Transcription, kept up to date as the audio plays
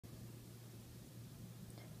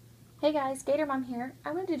Hey guys, Gator Mom here. I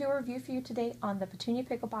wanted to do a review for you today on the Petunia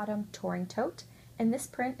Pickle Bottom Touring Tote, and this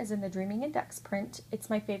print is in the Dreaming Index print. It's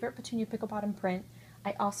my favorite Petunia Pickle Bottom print.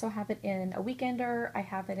 I also have it in a weekender, I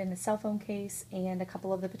have it in a cell phone case, and a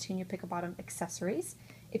couple of the Petunia Pickle Bottom accessories.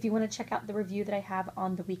 If you want to check out the review that I have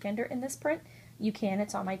on the weekender in this print, you can.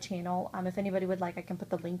 It's on my channel. If anybody would like, I can put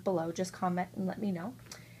the link below. Just comment and let me know.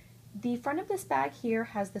 The front of this bag here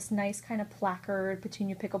has this nice kind of placard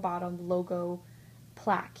Petunia Pickle Bottom logo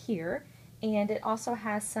plaque here, and it also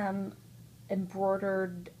has some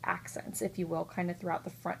embroidered accents, if you will, kind of throughout the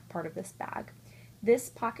front part of this bag. This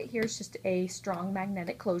pocket here is just a strong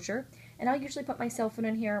magnetic closure, and I'll usually put my cell phone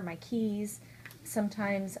in here, my keys.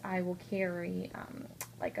 Sometimes I will carry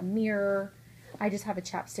like a mirror. I just have a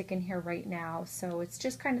chapstick in here right now, so it's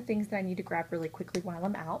just kind of things that I need to grab really quickly while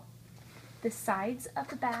I'm out. The sides of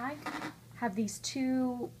the bag have these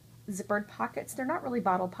two zippered pockets. They're not really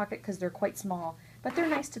bottle pocket because they're quite small, but they're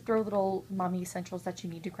nice to throw little mommy essentials that you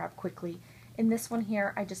need to grab quickly. In this one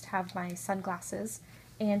here, I just have my sunglasses,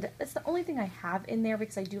 and it's the only thing I have in there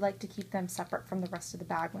because I do like to keep them separate from the rest of the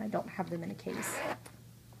bag when I don't have them in a case.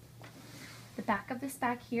 The back of this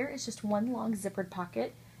bag here is just one long zippered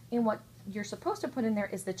pocket, and what you're supposed to put in there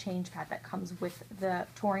is the change pad that comes with the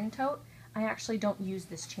touring tote. I actually don't use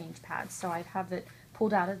this change pad, so I have it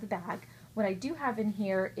pulled out of the bag. What I do have in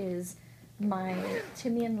here is my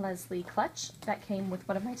Timmy and Leslie clutch that came with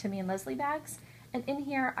one of my Timmy and Leslie bags, and in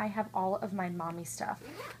here I have all of my mommy stuff.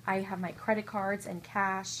 I have my credit cards and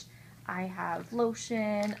cash, I have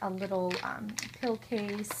lotion, a little pill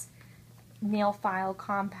case, nail file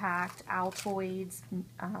compact, Altoids,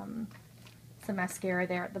 some mascara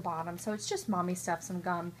there at the bottom. So it's just mommy stuff, some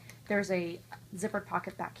gum. There's a zippered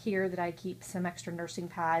pocket back here that I keep some extra nursing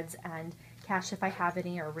pads and cash if I have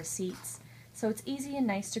any, or receipts. So it's easy and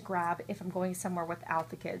nice to grab if I'm going somewhere without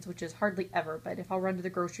the kids, which is hardly ever, but if I'll run to the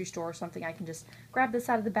grocery store or something, I can just grab this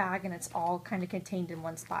out of the bag and it's all kind of contained in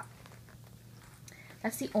one spot.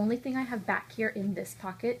 That's the only thing I have back here in this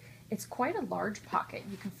pocket. It's quite a large pocket.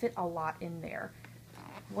 You can fit a lot in there.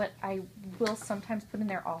 What I will sometimes put in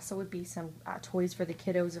there also would be some toys for the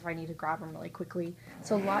kiddos if I need to grab them really quickly.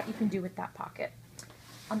 So a lot you can do with that pocket.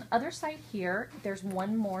 On the other side here, there's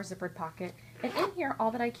one more zippered pocket, and in here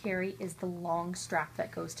all that I carry is the long strap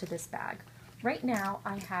that goes to this bag. Right now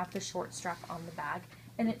I have the short strap on the bag,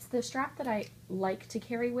 and it's the strap that I like to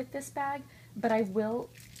carry with this bag, but I will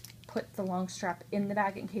put the long strap in the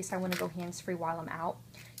bag in case I want to go hands-free while I'm out.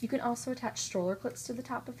 You can also attach stroller clips to the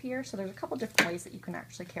top of here, so there's a couple different ways that you can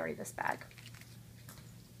actually carry this bag.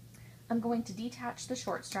 I'm going to detach the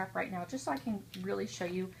short strap right now just so I can really show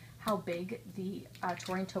you how big the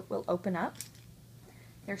touring tote will open up.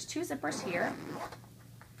 There's two zippers here,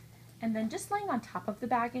 and then just laying on top of the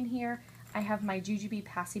bag in here, I have my Jujube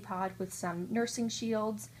Passy Pod with some nursing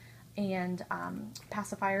shields and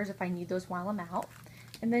pacifiers if I need those while I'm out,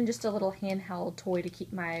 and then just a little handheld toy to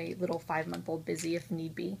keep my little 5-month-old busy if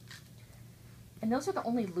need be. And those are the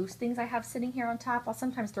only loose things I have sitting here on top. I'll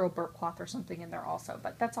sometimes throw a burp cloth or something in there also,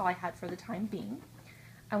 but that's all I had for the time being.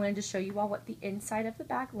 I wanted to show you all what the inside of the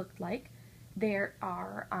bag looked like. There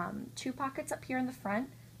are two pockets up here in the front,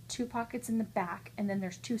 two pockets in the back, and then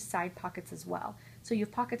there's two side pockets as well. So you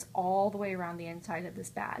have pockets all the way around the inside of this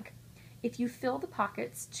bag. If you fill the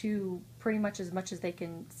pockets to pretty much as they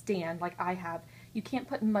can stand, like I have, you can't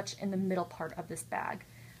put much in the middle part of this bag.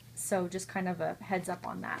 So just kind of a heads up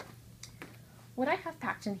on that. What I have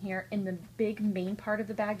packed in here in the big main part of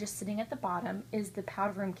the bag, just sitting at the bottom, is the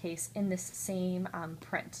powder room case in this same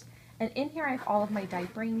print. And in here I have all of my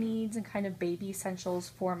diapering needs and kind of baby essentials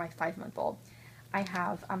for my 5-month-old. I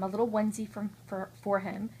have a little onesie for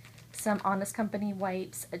him, some Honest Company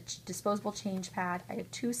wipes, a disposable change pad. I have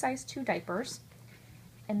 2 size 2 diapers.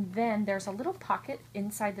 And then there's a little pocket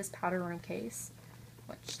inside this powder room case,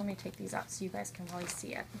 which, let me take these out so you guys can really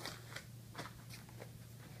see it.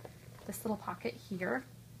 This little pocket here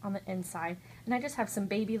on the inside, and I just have some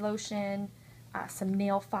baby lotion, some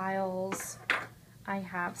nail files, I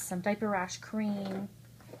have some diaper rash cream,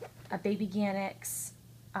 a Baby Ganix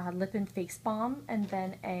lip and face balm, and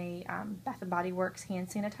then a Bath & Body Works hand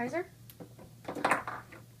sanitizer.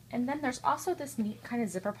 And then there's also this neat kind of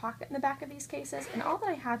zipper pocket in the back of these cases, and all that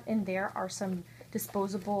I have in there are some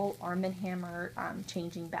disposable Arm & Hammer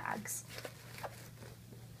changing bags.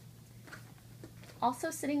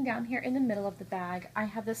 Also sitting down here in the middle of the bag, I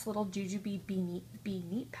have this little Jujube Be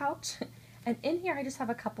Neat pouch. And in here I just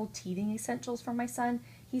have a couple teething essentials for my son.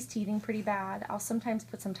 He's teething pretty bad. I'll sometimes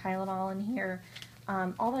put some Tylenol in here.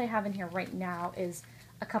 All that I have in here right now is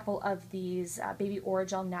a couple of these Baby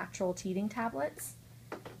Orajel natural teething tablets.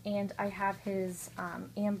 And I have his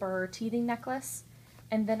amber teething necklace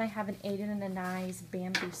And then I have an Aiden and Anai's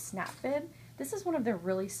bamboo snap bib. This is one of their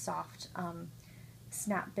really soft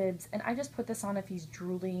snap bibs, and I just put this on if he's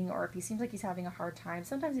drooling or if he seems like he's having a hard time.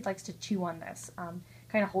 Sometimes he likes to chew on this,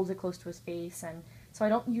 kind of holds it close to his face, and so I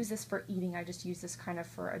don't use this for eating, I just use this kind of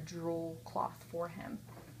for a drool cloth for him.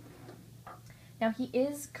 Now he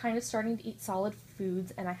is kind of starting to eat solid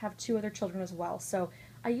foods, and I have 2 other children as well, so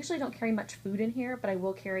I usually don't carry much food in here, but I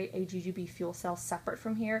will carry a Jujube fuel cell separate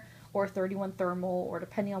from here, or a 31 thermal, or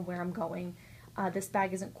depending on where I'm going. This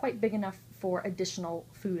bag isn't quite big enough for additional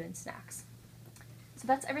food and snacks. So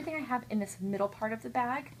that's everything I have in this middle part of the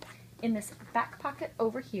bag. In this back pocket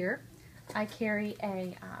over here, I carry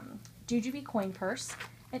a Jujube coin purse,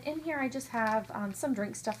 and in here I just have some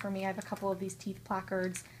drink stuff for me. I have a couple of these teeth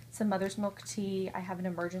placards, some mother's milk tea, I have an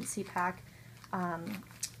emergency pack,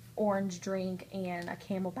 orange drink, and a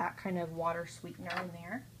Camelback kind of water sweetener in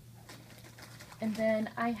there. And then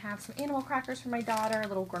I have some animal crackers for my daughter, a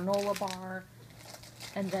little granola bar,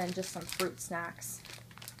 and then just some fruit snacks.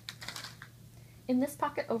 In this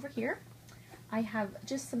pocket over here, I have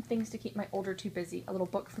just some things to keep my older 2 busy. A little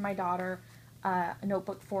book for my daughter, a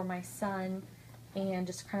notebook for my son, and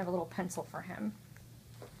just kind of a little pencil for him.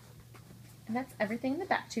 And that's everything in the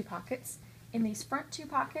back 2 pockets. In these front 2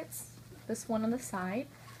 pockets, this one on the side,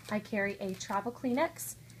 I carry a travel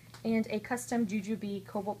Kleenex and a custom Jujube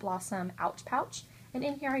Cobalt Blossom ouch pouch. And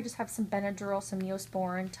in here I just have some Benadryl, some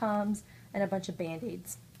Neosporin, Tums, and a bunch of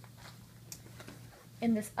Band-Aids.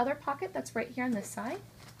 In this other pocket that's right here on this side,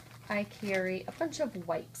 I carry a bunch of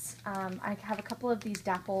wipes. I have a couple of these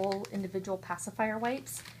Dapple individual pacifier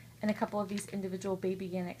wipes and a couple of these individual Baby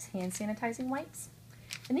Yannick's hand sanitizing wipes.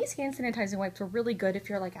 And these hand sanitizing wipes are really good if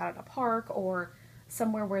you're like out at a park or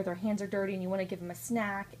somewhere where their hands are dirty and you want to give them a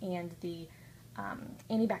snack and the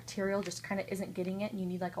antibacterial just kind of isn't getting it and you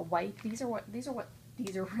need like a wipe. These are what these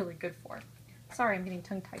are really good for. Sorry, I'm getting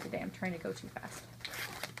tongue-tied today. I'm trying to go too fast.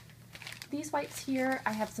 These wipes here,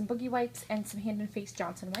 I have some Boogie wipes and some Hand and Face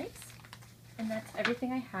Johnson wipes. And that's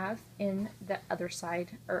everything I have in the other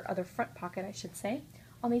side, or other front pocket, I should say.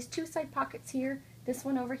 On these 2 side pockets here, this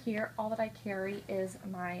one over here, all that I carry is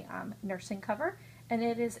my nursing cover. And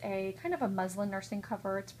it is a kind of a muslin nursing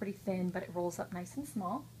cover. It's pretty thin, but it rolls up nice and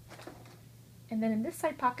small. And then in this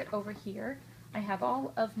side pocket over here, I have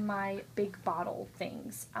all of my big bottle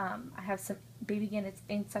things. I have some Baby Yannick's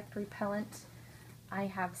insect repellent. I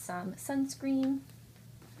have some sunscreen.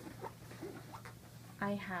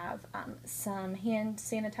 I have some hand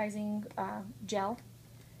sanitizing gel.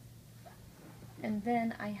 And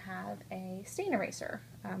then I have a stain eraser,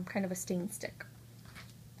 kind of a stain stick.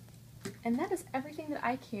 And that is everything that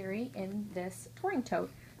I carry in this touring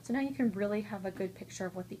tote. So now you can really have a good picture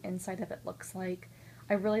of what the inside of it looks like.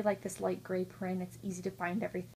 I really like this light gray print. It's easy to find everything.